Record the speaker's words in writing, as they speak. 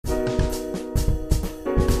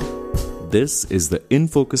This is the In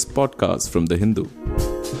Focus podcast from The Hindu.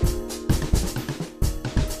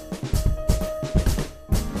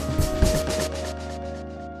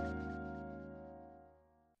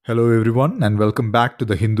 Hello everyone and welcome back to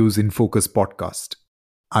the Hindu's In Focus podcast.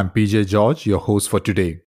 I'm PJ George, your host for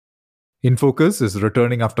today. In Focus is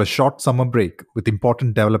returning after a short summer break with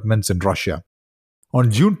important developments in Russia. On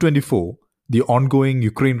June 24, the ongoing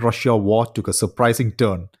Ukraine-Russia war took a surprising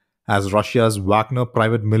turn as Russia's Wagner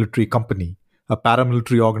private military company, a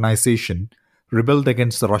paramilitary organization, rebelled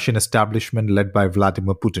against the Russian establishment led by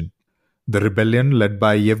Vladimir Putin. The rebellion, led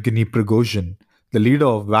by Yevgeny Prigozhin, the leader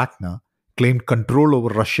of Wagner, claimed control over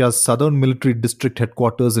Russia's southern military district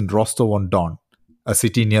headquarters in Rostov-on-Don, a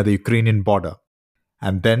city near the Ukrainian border,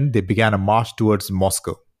 and then they began a march towards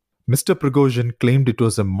Moscow. Mr. Prigozhin claimed it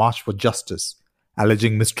was a march for justice,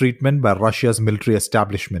 alleging mistreatment by Russia's military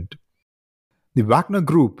establishment. The Wagner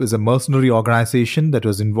Group is a mercenary organization that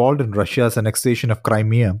was involved in Russia's annexation of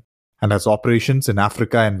Crimea and has operations in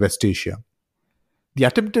Africa and West Asia. The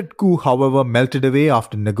attempted coup, however, melted away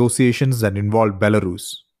after negotiations that involved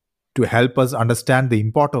Belarus. To help us understand the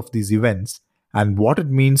import of these events and what it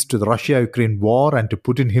means to the Russia-Ukraine war and to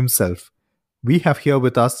Putin himself, we have here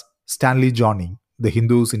with us Stanley Johnny, the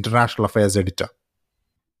Hindu's international affairs editor.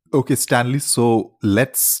 Okay, Stanley, so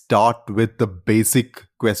let's start with the basic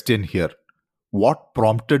question here. What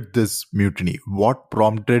prompted this mutiny? What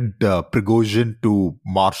prompted Prigozhin to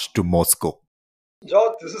march to Moscow?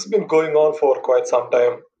 George, this has been going on for quite some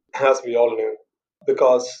time, as we all knew,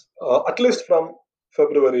 because at least from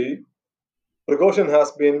February, Prigozhin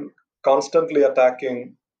has been constantly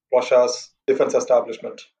attacking Russia's defense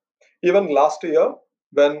establishment. Even last year,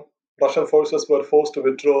 when Russian forces were forced to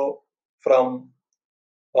withdraw from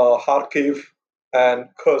Kharkiv and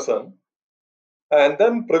Kherson, and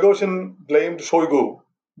then Prigozhin blamed Shoigu,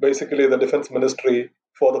 basically the defense ministry,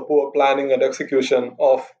 for the poor planning and execution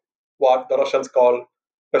of what the Russians call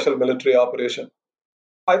special military operation.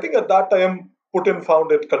 I think at that time, Putin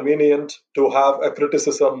found it convenient to have a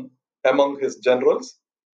criticism among his generals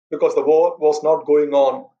because the war was not going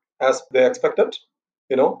on as they expected.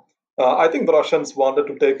 I think the Russians wanted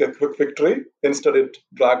to take a quick victory. Instead, it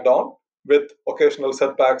dragged on with occasional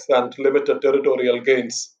setbacks and limited territorial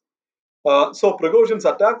gains. So Prigozhin's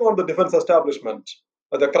attack on the defense establishment,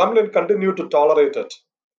 the Kremlin continued to tolerate it.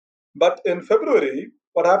 But in February,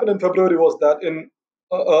 what happened in February was that in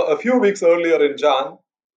a few weeks earlier in Jan,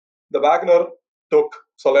 the Wagner took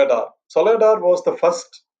Soledar. Soledar was the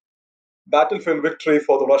first battlefield victory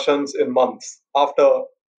for the Russians in months after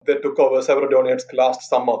they took over Severodonetsk last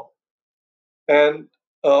summer. And,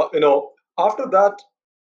 after that,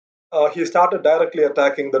 he started directly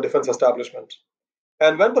attacking the defense establishment.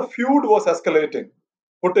 And when the feud was escalating,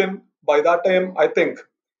 Putin, by that time, I think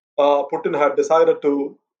Putin had decided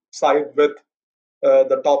to side with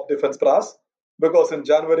the top defense brass because in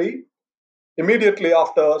January, immediately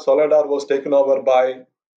after Soledar was taken over by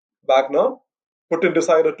Wagner, Putin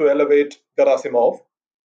decided to elevate Gerasimov,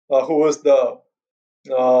 who was the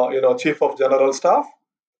chief of general staff.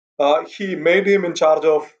 He made him in charge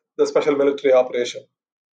of the special military operation.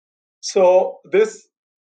 So this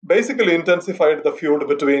basically intensified the feud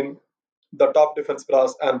between the top defense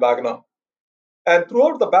brass and Wagner. And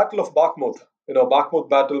throughout the Battle of Bakhmut, Bakhmut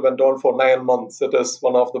battle went on for 9 months. It is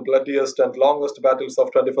one of the bloodiest and longest battles of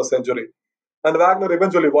 21st century. And Wagner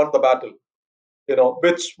eventually won the battle,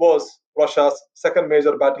 which was Russia's second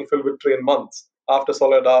major battlefield victory in months after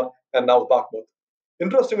Soledar and now Bakhmut.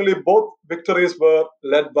 Interestingly, both victories were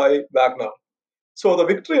led by Wagner. So the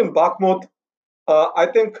victory in Bakhmut, I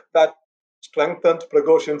think that strengthened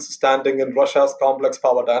Prigozhin's standing in Russia's complex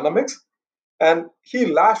power dynamics. And he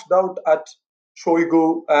lashed out at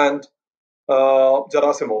Shoigu and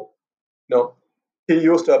Gerasimov. He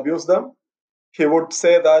used to abuse them. He would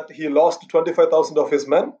say that he lost 25,000 of his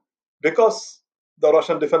men because the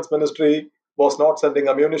Russian Defense Ministry was not sending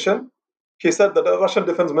ammunition. He said that the Russian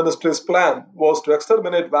Defense Ministry's plan was to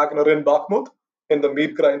exterminate Wagner in Bakhmut, in the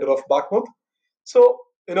meat grinder of Bakhmut. So,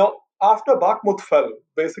 after Bakhmut fell,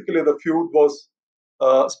 basically the feud was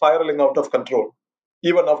spiraling out of control,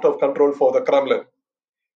 even out of control for the Kremlin.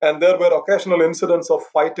 And there were occasional incidents of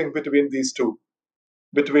fighting between these two,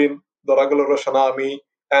 between the regular Russian army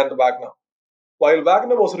and Wagner. While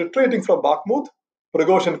Wagner was retreating from Bakhmut,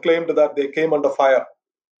 Prigozhin claimed that they came under fire.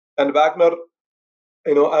 And Wagner,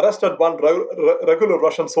 arrested one regular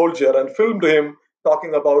Russian soldier and filmed him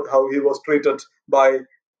talking about how he was treated by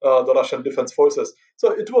the Russian defense forces. So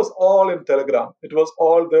it was all in Telegram. It was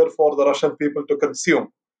all there for the Russian people to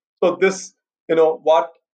consume. So this, what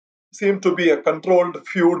seemed to be a controlled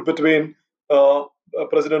feud between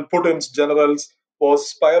President Putin's generals was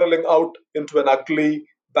spiraling out into an ugly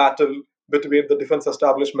battle between the defense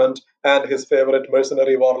establishment and his favorite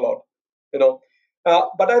mercenary warlord. You know,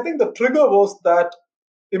 but I think the trigger was that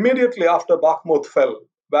immediately after Bakhmut fell,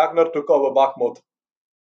 Wagner took over Bakhmut.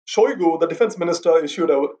 Shoigu, the defense minister,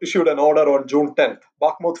 issued an order on June 10th.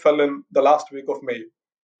 Bakhmut fell in the last week of May.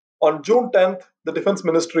 On June 10th, the defense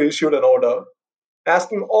ministry issued an order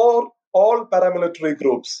asking all paramilitary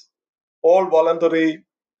groups, all voluntary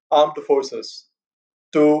armed forces,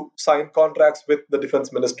 to sign contracts with the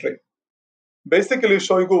defense ministry. Basically,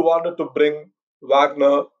 Shoigu wanted to bring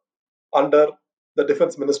Wagner under the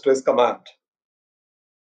defense ministry's command.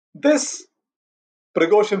 This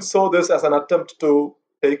Prigozhin saw this as an attempt to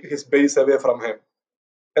take his base away from him,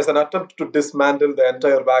 as an attempt to dismantle the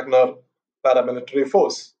entire Wagner paramilitary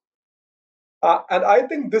force. And I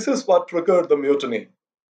think this is what triggered the mutiny.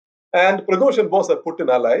 And Prigozhin was a Putin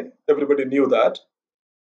ally. Everybody knew that.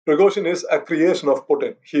 Prigozhin is a creation of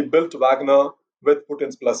Putin. He built Wagner with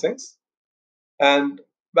Putin's blessings. And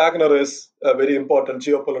Wagner is a very important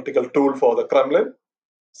geopolitical tool for the Kremlin.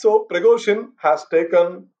 So Prigozhin has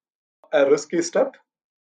taken a risky step,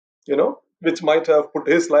 which might have put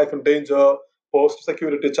his life in danger, posed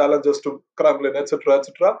security challenges to Kremlin, etc.,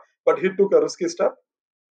 etc. But he took a risky step.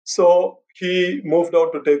 So he moved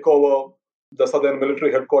on to take over the southern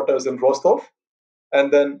military headquarters in Rostov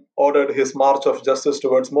and then ordered his march of justice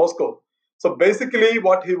towards Moscow. So basically,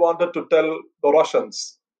 what he wanted to tell the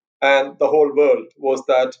Russians and the whole world was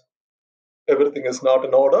that everything is not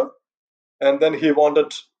in order. And then he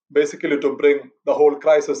wanted basically to bring the whole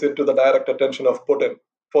crisis into the direct attention of Putin.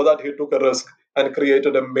 For that, he took a risk and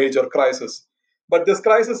created a major crisis. But this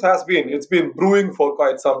crisis it's been brewing for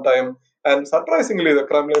quite some time. And surprisingly, the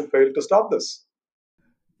Kremlin failed to stop this.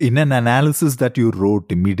 In an analysis that you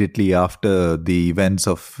wrote immediately after the events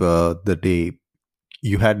of the day,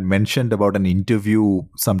 you had mentioned about an interview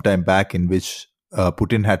sometime back in which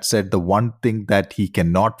Putin had said the one thing that he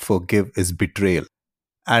cannot forgive is betrayal.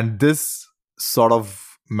 And this sort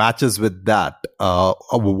of matches with that.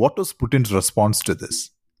 What was Putin's response to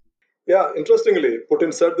this? Yeah, interestingly,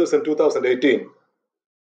 Putin said this in 2018.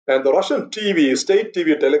 And the Russian state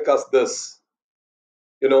TV telecast this,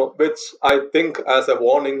 which I think as a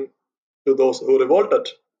warning to those who revolted.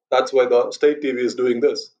 That's why the state TV is doing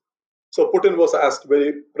this. So Putin was asked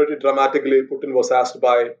pretty dramatically, Putin was asked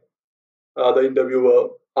by the interviewer,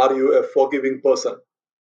 are you a forgiving person?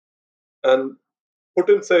 And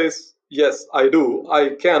Putin says, yes, I do.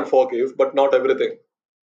 I can forgive, but not everything.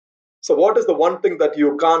 So what is the one thing that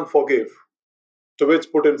you can't forgive? To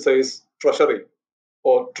which Putin says, treachery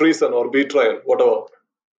or treason or betrayal, whatever.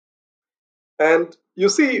 And you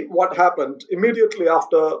see what happened immediately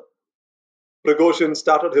after Prigozhin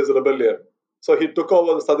started his rebellion. So he took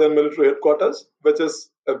over the southern military headquarters, which is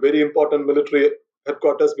a very important military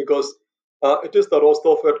headquarters because it is the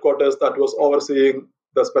Rostov headquarters that was overseeing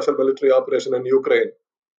the special military operation in Ukraine,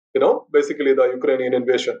 basically the Ukrainian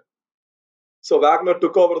invasion. So Wagner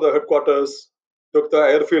took over the headquarters, took the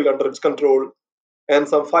airfield under its control, and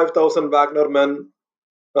some 5,000 Wagner men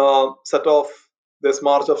set off this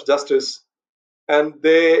march of justice. And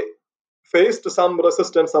they faced some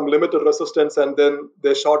resistance, some limited resistance, and then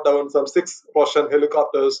they shot down some 6 Russian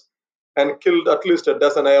helicopters and killed at least a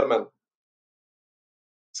dozen airmen.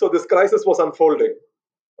 So this crisis was unfolding,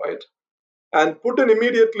 right? And Putin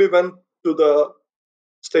immediately went to the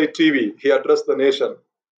state TV. He addressed the nation.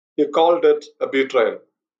 He called it a betrayal.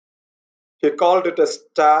 He called it a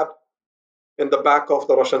stab in the back of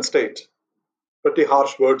the Russian state. Pretty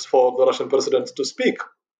harsh words for the Russian president to speak.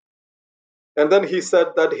 And then he said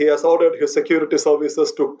that he has ordered his security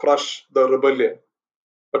services to crush the rebellion.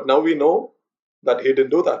 But now we know that he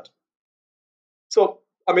didn't do that. So,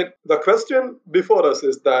 the question before us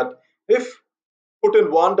is that if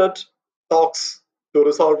Putin wanted talks to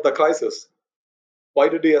resolve the crisis, why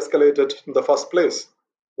did he escalate it in the first place?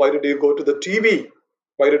 Why did he go to the TV?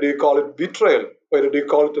 Why did he call it betrayal? Why did he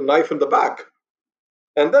call it a knife in the back?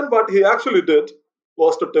 And then what he actually did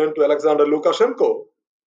was to turn to Alexander Lukashenko,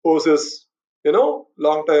 who's his,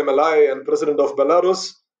 longtime ally and president of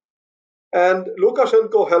Belarus. And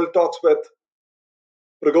Lukashenko held talks with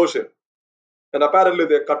Prigozhin. And apparently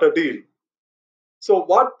they cut a deal. So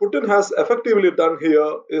what Putin has effectively done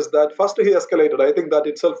here is that first he escalated. I think that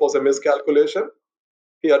itself was a miscalculation.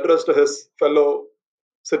 He addressed his fellow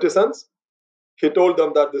citizens. He told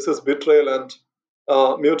them that this is betrayal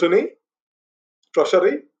and mutiny,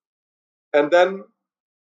 treachery. And then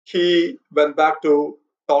he went back to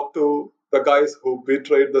talk to the guys who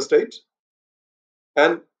betrayed the state.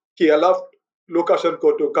 And he allowed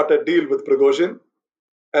Lukashenko to cut a deal with Prigozhin.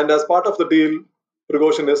 And as part of the deal,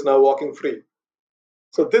 Prigozhin is now walking free.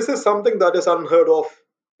 So this is something that is unheard of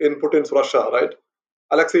in Putin's Russia, right?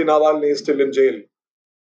 Alexei Navalny is still in jail.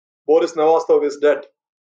 Boris Nemtsov is dead.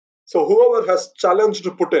 So whoever has challenged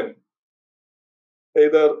Putin,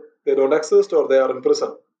 either they don't exist or they are in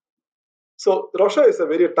prison. So Russia is a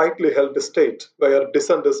very tightly held state where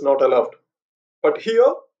dissent is not allowed. But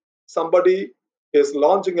here, somebody is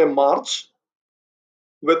launching a march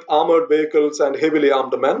with armored vehicles and heavily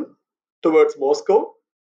armed men towards Moscow,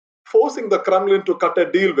 forcing the Kremlin to cut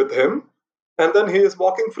a deal with him, and then he is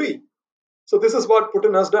walking free. So this is what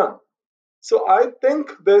Putin has done. So I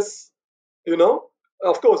think this,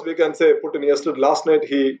 of course, we can say Putin last night,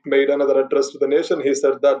 he made another address to the nation. He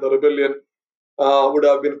said that the rebellion would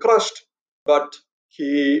have been crushed, but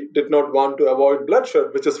he did not want to avoid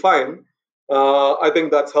bloodshed, which is fine. I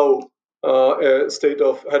think that's how a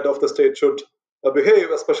head of the state should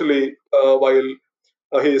behave, especially while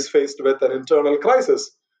he is faced with an internal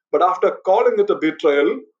crisis. But after calling it a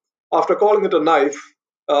betrayal, after calling it a knife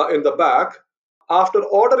in the back, after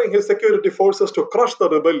ordering his security forces to crush the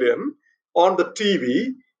rebellion on the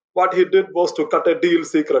TV, what he did was to cut a deal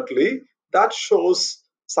secretly. That shows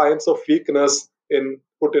signs of weakness in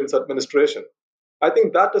Putin's administration. I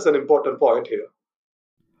think that is an important point here.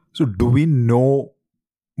 So, do we know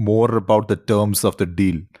more about the terms of the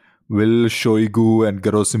deal? Will Shoigu and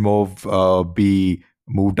Gerasimov be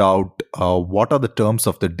moved out? What are the terms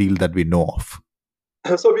of the deal that we know of?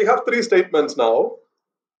 So, we have three statements now.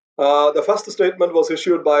 The first statement was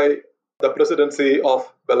issued by the presidency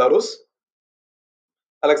of Belarus,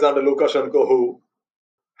 Alexander Lukashenko, who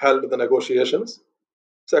held the negotiations.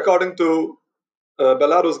 So, according to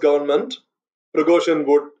Belarus government, Prigozhin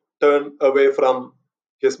would turn away from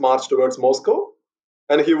his march towards Moscow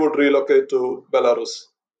and he would relocate to Belarus.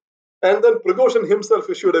 And then Prigozhin himself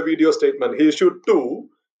issued a video statement. He issued two.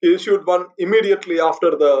 He issued one immediately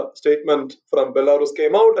after the statement from Belarus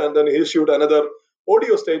came out, and then he issued another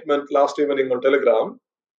audio statement last evening on Telegram.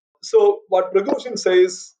 So what Prigozhin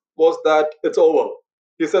says was that it's over.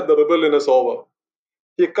 He said the rebellion is over.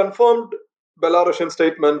 He confirmed Belarusian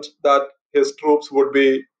statement that his troops would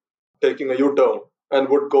be taking a U-turn and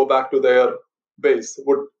would go back to their base,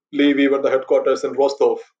 would leave even the headquarters in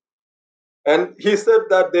Rostov. And he said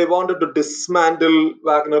that they wanted to dismantle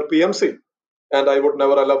Wagner PMC, and I would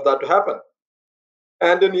never allow that to happen.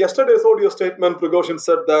 And in yesterday's audio statement, Prigozhin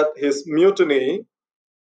said that his mutiny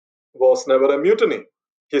was never a mutiny.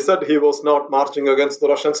 He said he was not marching against the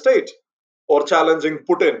Russian state or challenging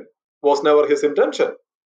Putin was never his intention.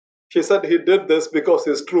 He said he did this because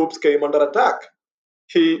his troops came under attack.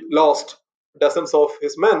 He lost dozens of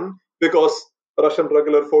his men because Russian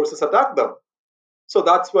regular forces attacked them. So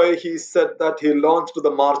that's why he said that he launched the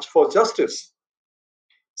March for Justice.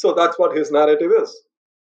 So that's what his narrative is.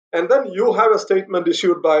 And then you have a statement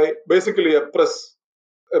issued by basically a press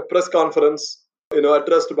conference,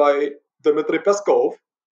 addressed by Dmitry Peskov,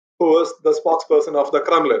 who is the spokesperson of the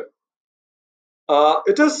Kremlin.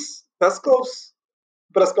 It is Peskov's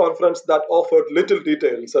press conference that offered little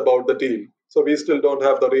details about the deal. So we still don't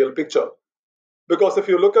have the real picture. Because if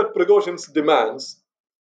you look at Prigozhin's demands,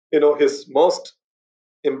 his most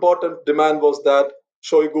important demand was that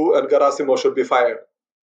Shoigu and Gerasimov should be fired.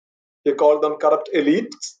 He called them corrupt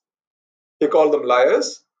elites. He called them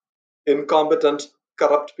liars, incompetent,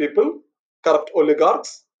 corrupt people, corrupt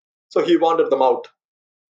oligarchs. So he wanted them out.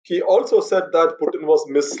 He also said that Putin was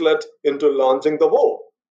misled into launching the war.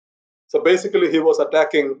 So basically, he was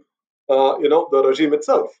attacking, the regime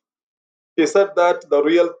itself. He said that the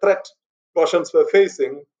real threat Russians were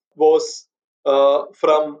facing was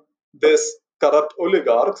from this corrupt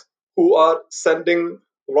oligarchs who are sending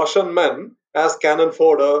Russian men as cannon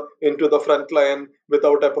fodder into the front line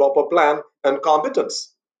without a proper plan and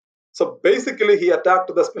competence. So basically, he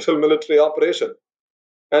attacked the special military operation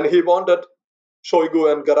and he wanted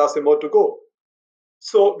Shoigu and Gerasimov to go.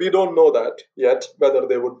 So we don't know that yet, whether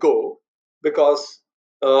they would go, because,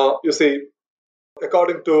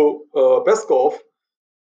 according to Peskov,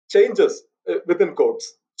 changes, within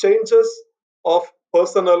quotes, changes of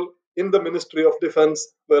personnel in the Ministry of Defense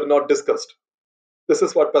were not discussed. This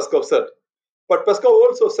is what Peskov said. But Peskov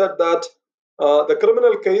also said that the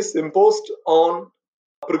criminal case imposed on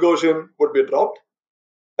Prigozhin would be dropped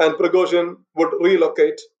and Prigozhin would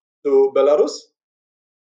relocate to Belarus.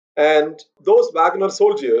 And those Wagner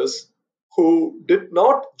soldiers who did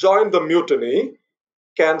not join the mutiny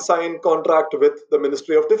can sign contract with the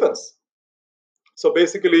Ministry of Defense. So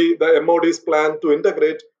basically, the MOD's plan to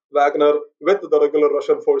integrate Wagner with the regular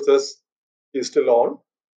Russian forces is still on.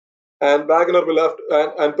 And Wagner will have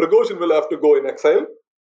to, and Prigozhin will have to go in exile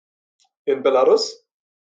in Belarus.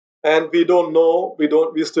 And we don't know,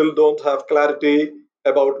 we still don't have clarity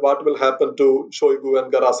about what will happen to Shoigu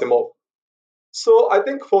and Gerasimov. So I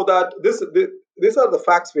think for that, these are the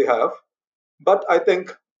facts we have. But I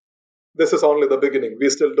think this is only the beginning. We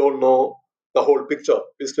still don't know the whole picture.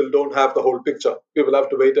 We still don't have the whole picture. We will have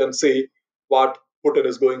to wait and see what Putin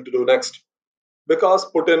is going to do next.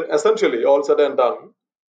 Because Putin, essentially, all said and done,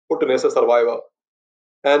 Putin is a survivor.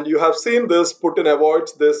 And you have seen this, Putin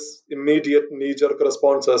avoids this immediate knee-jerk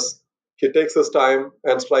responses. He takes his time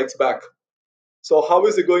and strikes back. So how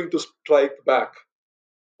is he going to strike back?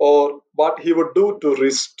 Or what he would do to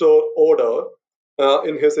restore order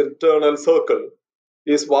in his internal circle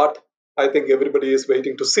is what I think everybody is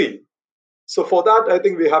waiting to see. So for that, I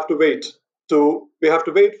think we have to wait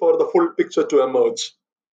for the full picture to emerge.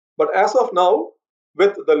 But as of now,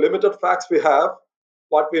 with the limited facts we have,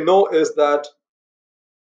 what we know is that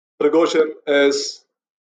Prigozhin is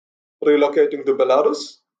relocating to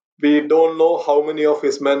Belarus. We don't know how many of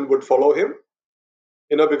his men would follow him,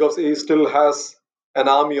 because he still has an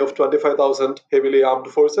army of 25,000 heavily armed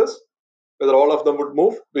forces. Whether all of them would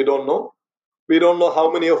move, we don't know. We don't know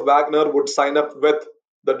how many of Wagner would sign up with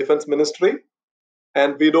the defense ministry.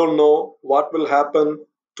 And we don't know what will happen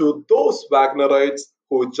to those Wagnerites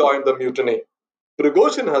who joined the mutiny.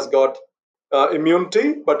 Prigozhin has got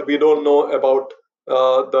immunity, but we don't know about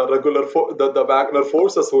the Wagner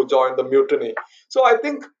forces who joined the mutiny. So I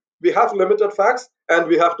think we have limited facts and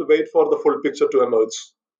we have to wait for the full picture to emerge.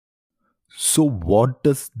 So, what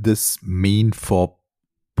does this mean for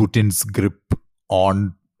Putin's grip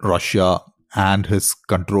on Russia and his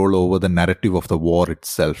control over the narrative of the war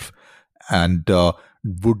itself? And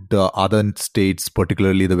would other states,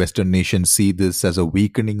 particularly the Western nations, see this as a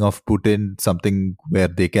weakening of Putin, something where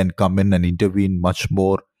they can come in and intervene much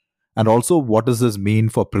more? And also, what does this mean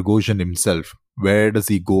for Prigozhin himself? Where does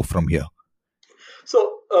he go from here?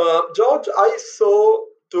 So, George, I saw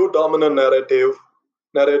two dominant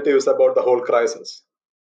narratives about the whole crisis.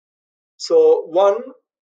 So, one,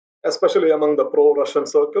 especially among the pro-Russian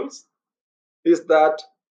circles, is that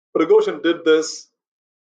Prigozhin did this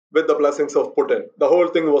with the blessings of Putin. The whole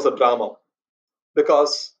thing was a drama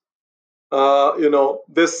because,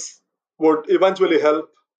 this would eventually help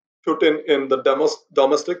Putin in the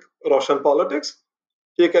domestic Russian politics.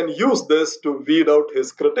 He can use this to weed out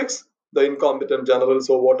his critics, the incompetent generals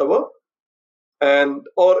or whatever,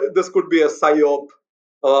 or this could be a psyop,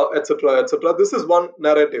 etc., etc. This is one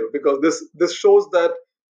narrative because this shows that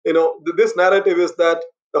this narrative is that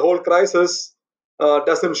the whole crisis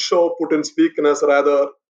doesn't show Putin's weakness, rather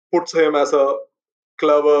puts him as a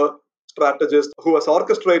clever strategist who has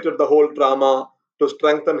orchestrated the whole drama to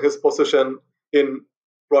strengthen his position in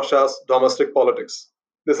Russia's domestic politics.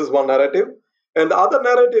 This is one narrative. And the other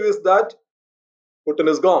narrative is that Putin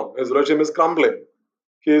is gone. His regime is crumbling.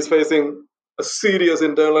 He is facing a serious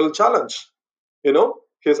internal challenge.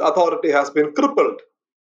 His authority has been crippled.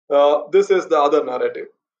 This is the other narrative.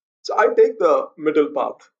 So I take the middle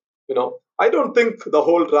path. I don't think the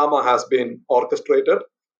whole drama has been orchestrated.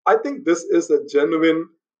 I think this is a genuine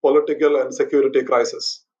political and security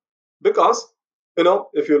crisis. Because,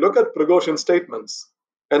 if you look at Prigozhin's statements,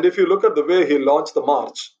 and if you look at the way he launched the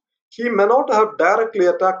march, he may not have directly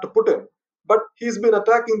attacked Putin, but he's been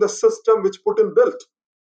attacking the system which Putin built.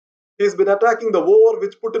 He's been attacking the war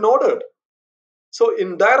which Putin ordered. So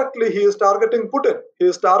indirectly, he is targeting Putin. He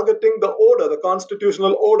is targeting the order, the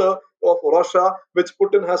constitutional order of Russia, which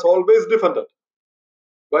Putin has always defended.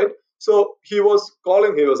 Right? So he was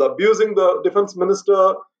abusing the defense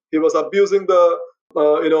minister. He was abusing the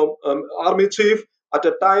army chief at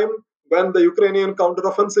a time when the Ukrainian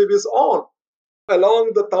counteroffensive is on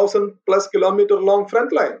along the 1,000+ kilometer long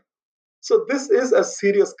front line. So this is a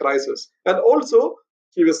serious crisis. And also,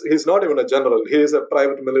 he's not even a general. He is a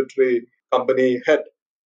private military company head.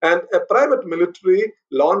 And a private military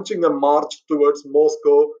launching a march towards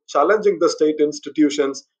Moscow, challenging the state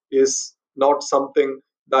institutions, is not something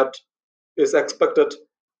that is expected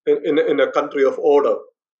in a country of order.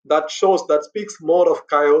 That speaks more of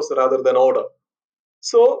chaos rather than order.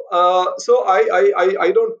 So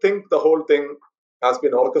I don't think the whole thing has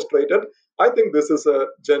been orchestrated. I think this is a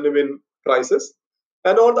genuine crisis.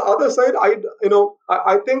 And on the other side,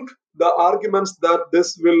 I think the arguments that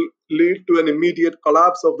this will lead to an immediate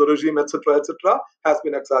collapse of the regime, etc., has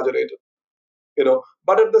been exaggerated.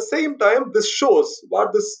 But at the same time, this shows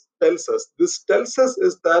what this tells us. This tells us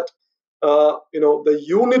is that the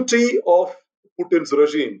unity of Putin's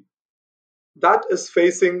regime that is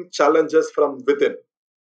facing challenges from within.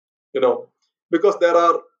 Because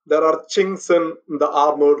there are chinks in the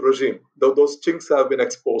armored regime. Those chinks have been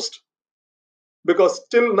exposed. Because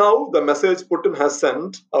till now, the message Putin has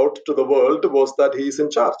sent out to the world was that he is in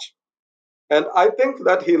charge. And I think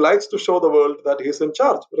that he likes to show the world that he's in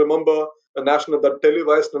charge. Remember the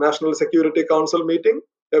televised National Security Council meeting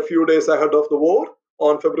a few days ahead of the war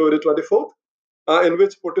on February 24th, in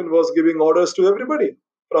which Putin was giving orders to everybody,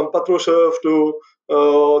 from Patrushev to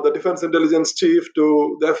the defense intelligence chief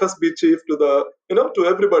to the FSB chief to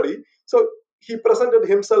everybody. So he presented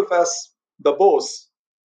himself as the boss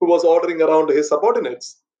who was ordering around his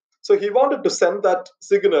subordinates. So he wanted to send that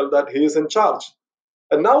signal that he is in charge.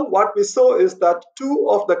 And now what we saw is that two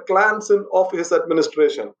of the clans of his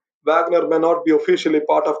administration, Wagner may not be officially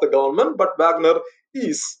part of the government, but Wagner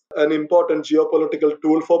is an important geopolitical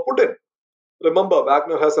tool for Putin. Remember,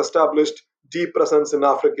 Wagner has established deep presence in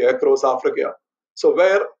Africa, across Africa. So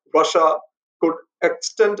where Russia could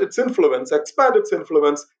expand its influence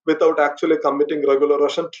without actually committing regular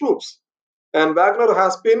Russian troops. And Wagner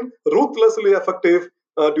has been ruthlessly effective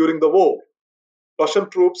during the war. Russian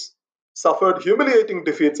troops suffered humiliating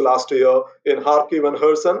defeats last year in Kharkiv and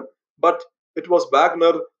Kherson, but it was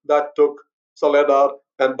Wagner that took Soledar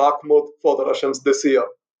and Bakhmut for the Russians this year.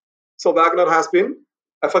 So Wagner has been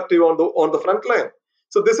effective on the front line.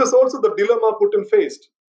 So this is also the dilemma Putin faced,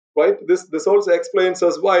 right? This also explains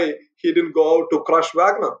us why he didn't go out to crush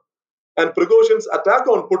Wagner. And Prigozhin's attack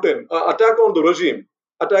on Putin, attack on the regime,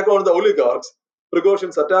 attack on the oligarchs,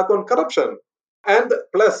 Prigozhin's attack on corruption, and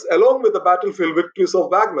plus, along with the battlefield victories of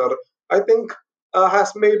Wagner, I think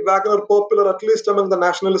has made Wagner popular at least among the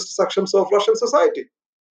nationalist sections of Russian society.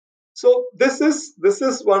 So this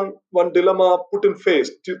is one dilemma Putin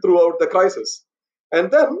faced throughout the crisis.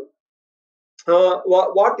 And then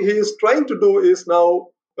what he is trying to do is now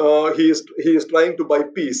he is trying to buy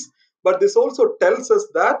peace. But this also tells us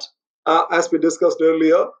that, as we discussed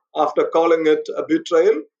earlier, after calling it a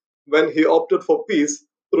betrayal, when he opted for peace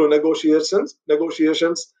through negotiations,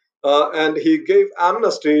 and he gave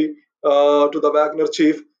amnesty to the Wagner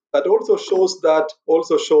chief, that also shows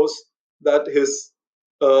that his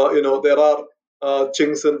there are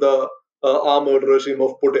chinks in the armored regime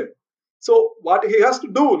of Putin. So what he has to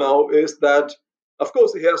do now is that, of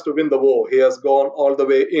course, he has to win the war. He has gone all the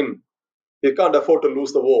way in. He can't afford to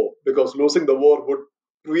lose the war, because losing the war would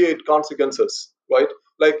create consequences, right?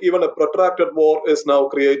 Like even a protracted war is now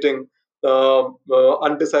creating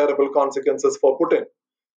undesirable consequences for Putin.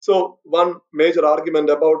 So one major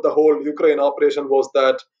argument about the whole Ukraine operation was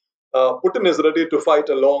that Putin is ready to fight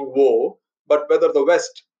a long war, but whether the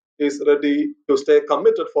West is ready to stay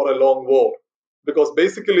committed for a long war. Because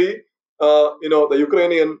basically, the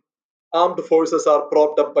Ukrainian armed forces are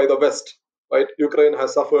propped up by the West, right? Ukraine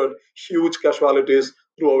has suffered huge casualties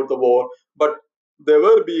throughout the war, but they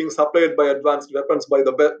were being supplied by advanced weapons by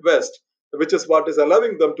the West, which is what is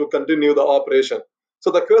allowing them to continue the operation.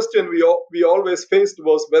 So the question we always faced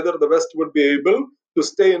was whether the West would be able to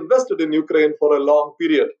stay invested in Ukraine for a long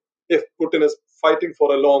period if Putin is fighting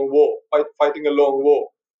a long war.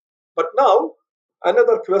 But now,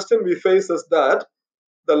 another question we face is that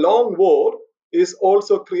the long war is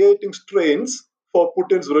also creating strains for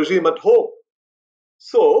Putin's regime at home.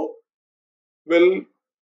 So, will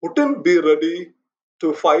Putin be ready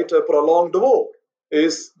to fight a prolonged war?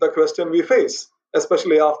 Is the question we face,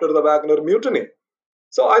 especially after the Wagner mutiny.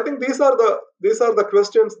 So I think these are the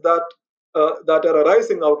questions that are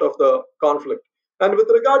arising out of the conflict. And with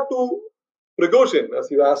regard to Prigozhin, as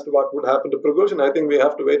you asked what would happen to Prigozhin, I think we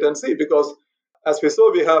have to wait and see, because as we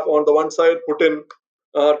saw, we have on the one side Putin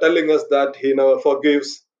telling us that he never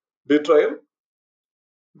forgives betrayal.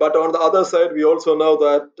 But on the other side, we also know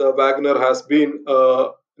that Wagner has been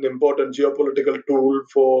an important geopolitical tool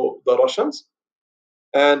for the Russians.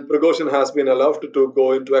 And Prigozhin has been allowed to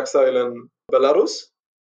go into exile in Belarus.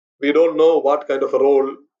 We don't know what kind of a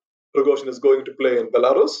role Prigozhin is going to play in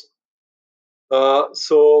Belarus.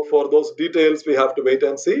 So for those details, we have to wait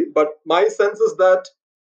and see. But my sense is that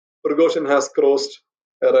Prigozhin has crossed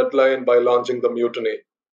a red line by launching the mutiny,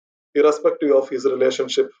 irrespective of his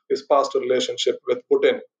past relationship with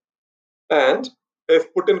Putin. And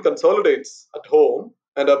if Putin consolidates at home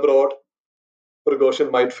and abroad,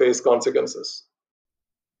 Prigozhin might face consequences.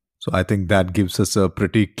 So I think that gives us a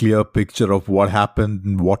pretty clear picture of what happened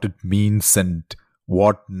and what it means and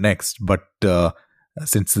what next. But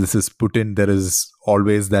since this is Putin, there is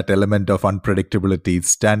always that element of unpredictability.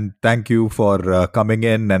 Stan, thank you for coming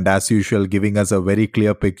in and, as usual, giving us a very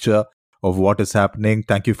clear picture of what is happening.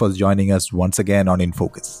 Thank you for joining us once again on In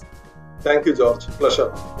Focus. Thank you, George.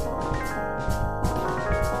 Pleasure.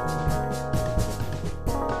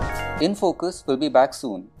 In Focus will be back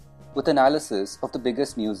soon with analysis of the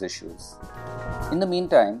biggest news issues. In the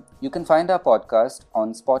meantime, you can find our podcast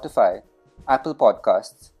on Spotify, Apple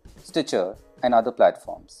Podcasts, Stitcher, and other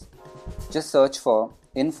platforms. Just search for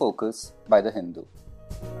In Focus by The Hindu.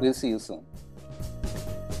 We'll see you soon.